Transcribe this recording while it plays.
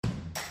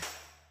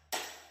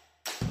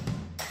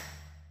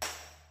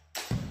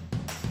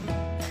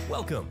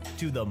Welcome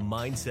to the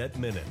Mindset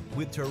Minute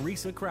with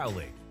Teresa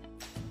Crowley.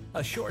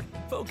 A short,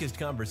 focused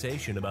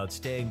conversation about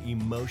staying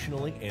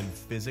emotionally and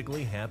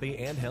physically happy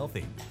and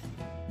healthy.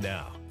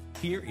 Now,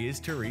 here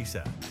is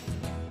Teresa.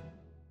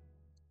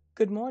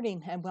 Good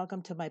morning and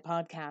welcome to my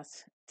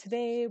podcast.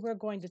 Today we're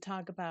going to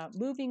talk about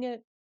moving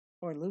it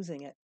or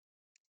losing it.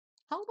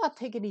 How about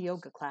taking a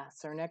yoga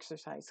class or an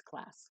exercise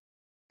class?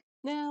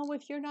 Now,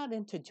 if you're not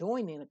into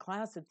joining a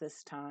class at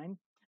this time,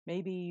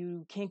 maybe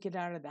you can't get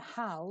out of the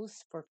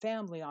house for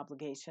family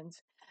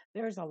obligations,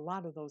 there's a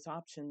lot of those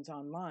options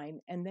online,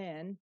 and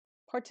then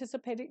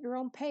participate at your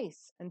own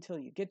pace until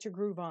you get your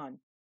groove on.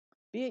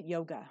 Be it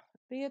yoga,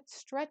 be it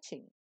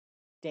stretching,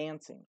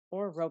 dancing,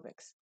 or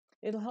aerobics.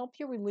 It'll help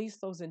you release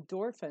those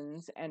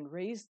endorphins and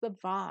raise the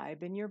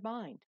vibe in your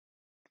mind.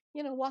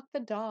 Walk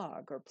the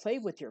dog or play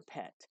with your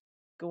pet.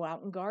 Go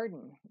out and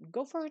garden.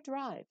 Go for a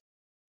drive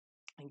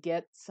and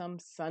get some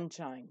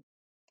sunshine.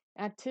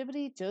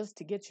 Activity just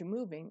to get you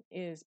moving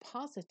is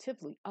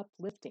positively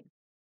uplifting.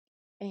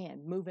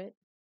 And move it,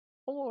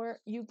 or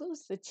you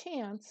lose the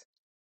chance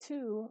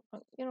to,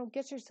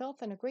 get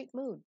yourself in a great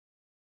mood.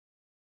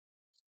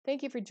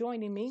 Thank you for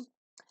joining me.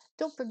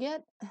 Don't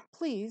forget,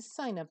 please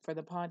sign up for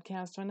the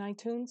podcast on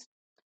iTunes.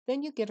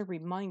 Then you get a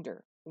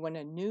reminder when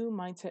a new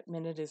Mindset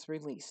Minute is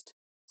released,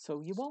 so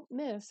you won't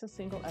miss a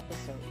single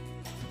episode.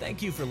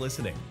 Thank you for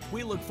listening.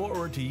 We look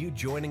forward to you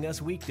joining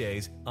us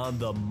weekdays on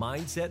the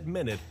Mindset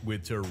Minute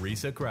with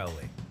Teresa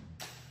Crowley.